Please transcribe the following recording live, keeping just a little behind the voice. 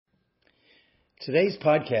Today's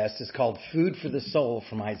podcast is called Food for the Soul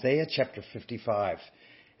from Isaiah chapter 55.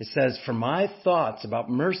 It says, "For my thoughts about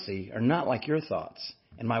mercy are not like your thoughts,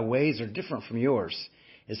 and my ways are different from yours.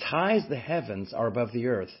 As high as the heavens are above the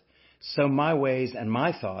earth, so my ways and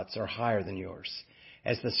my thoughts are higher than yours.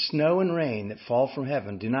 As the snow and rain that fall from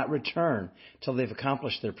heaven do not return till they've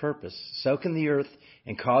accomplished their purpose, so can the earth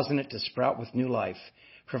and causing it to sprout with new life,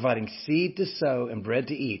 providing seed to sow and bread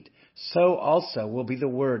to eat, so also will be the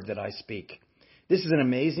word that I speak." This is an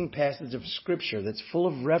amazing passage of Scripture that's full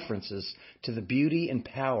of references to the beauty and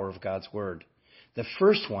power of God's Word. The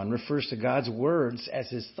first one refers to God's words as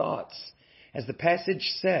His thoughts. As the passage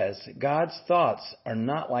says, God's thoughts are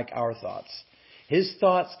not like our thoughts. His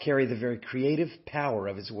thoughts carry the very creative power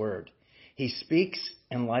of His Word. He speaks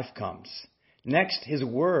and life comes. Next, His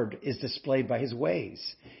Word is displayed by His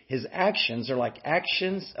ways. His actions are like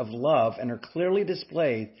actions of love and are clearly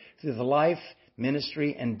displayed through the life,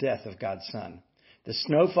 ministry, and death of God's Son. The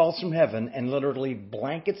snow falls from heaven and literally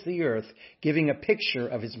blankets the earth, giving a picture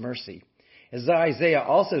of His mercy. As Isaiah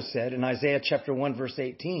also said in Isaiah chapter 1 verse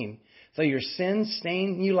 18, "Though your sins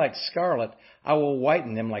stain you like scarlet, I will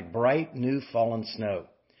whiten them like bright new fallen snow."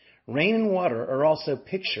 Rain and water are also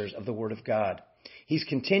pictures of the Word of God. He's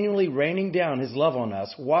continually raining down His love on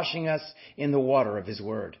us, washing us in the water of His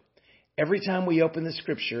Word. Every time we open the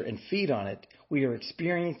Scripture and feed on it, we are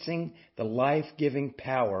experiencing the life-giving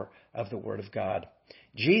power of the Word of God.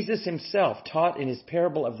 Jesus Himself taught in His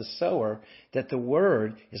parable of the sower that the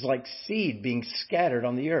Word is like seed being scattered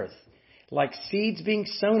on the earth. Like seeds being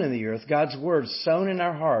sown in the earth, God's Word sown in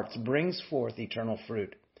our hearts brings forth eternal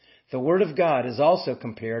fruit. The Word of God is also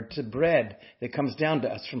compared to bread that comes down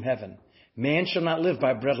to us from heaven. Man shall not live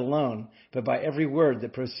by bread alone, but by every word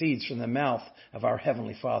that proceeds from the mouth of our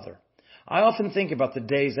Heavenly Father. I often think about the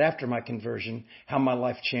days after my conversion, how my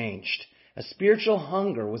life changed. A spiritual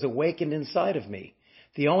hunger was awakened inside of me.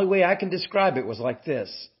 The only way I can describe it was like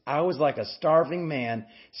this. I was like a starving man,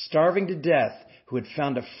 starving to death, who had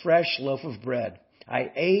found a fresh loaf of bread.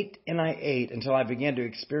 I ate and I ate until I began to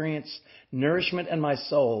experience nourishment in my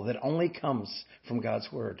soul that only comes from God's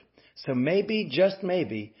Word. So maybe, just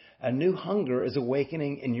maybe, a new hunger is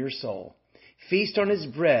awakening in your soul. Feast on His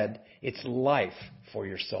bread. It's life for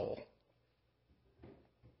your soul.